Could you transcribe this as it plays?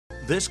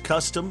This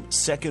custom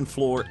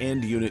second-floor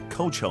end-unit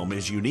coach home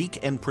is unique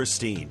and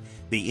pristine.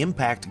 The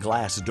impact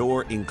glass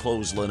door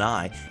enclosed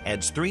lanai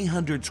adds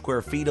 300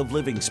 square feet of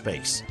living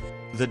space.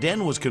 The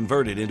den was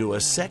converted into a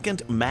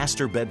second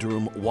master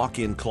bedroom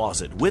walk-in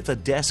closet with a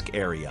desk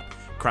area.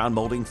 Crown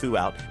molding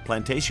throughout,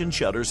 plantation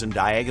shutters, and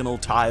diagonal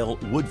tile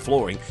wood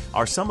flooring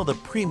are some of the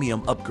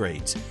premium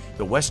upgrades.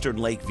 The western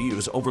lake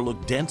views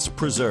overlook dense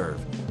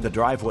preserve. The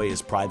driveway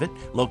is private,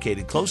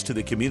 located close to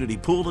the community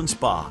pool and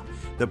spa.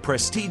 The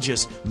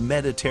prestigious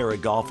Mediterra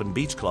Golf and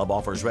Beach Club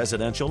offers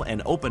residential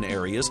and open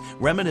areas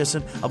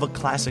reminiscent of a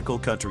classical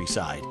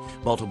countryside.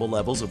 Multiple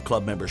levels of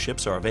club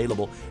memberships are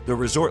available. The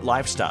resort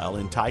lifestyle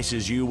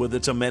entices you with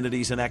its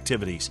amenities and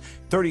activities.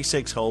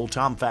 36-hole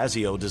Tom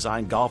Fazio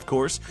designed golf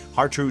course,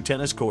 Hartrue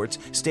tennis courts,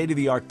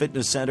 state-of-the-art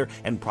fitness center,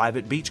 and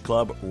private beach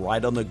club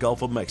right on the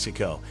Gulf of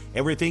Mexico.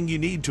 Everything you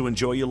need to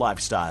enjoy your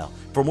lifestyle.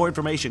 For more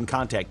information,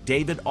 contact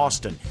David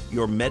Austin,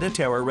 your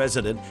Mediterra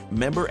resident,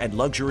 member and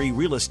luxury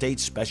real estate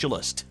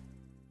specialist.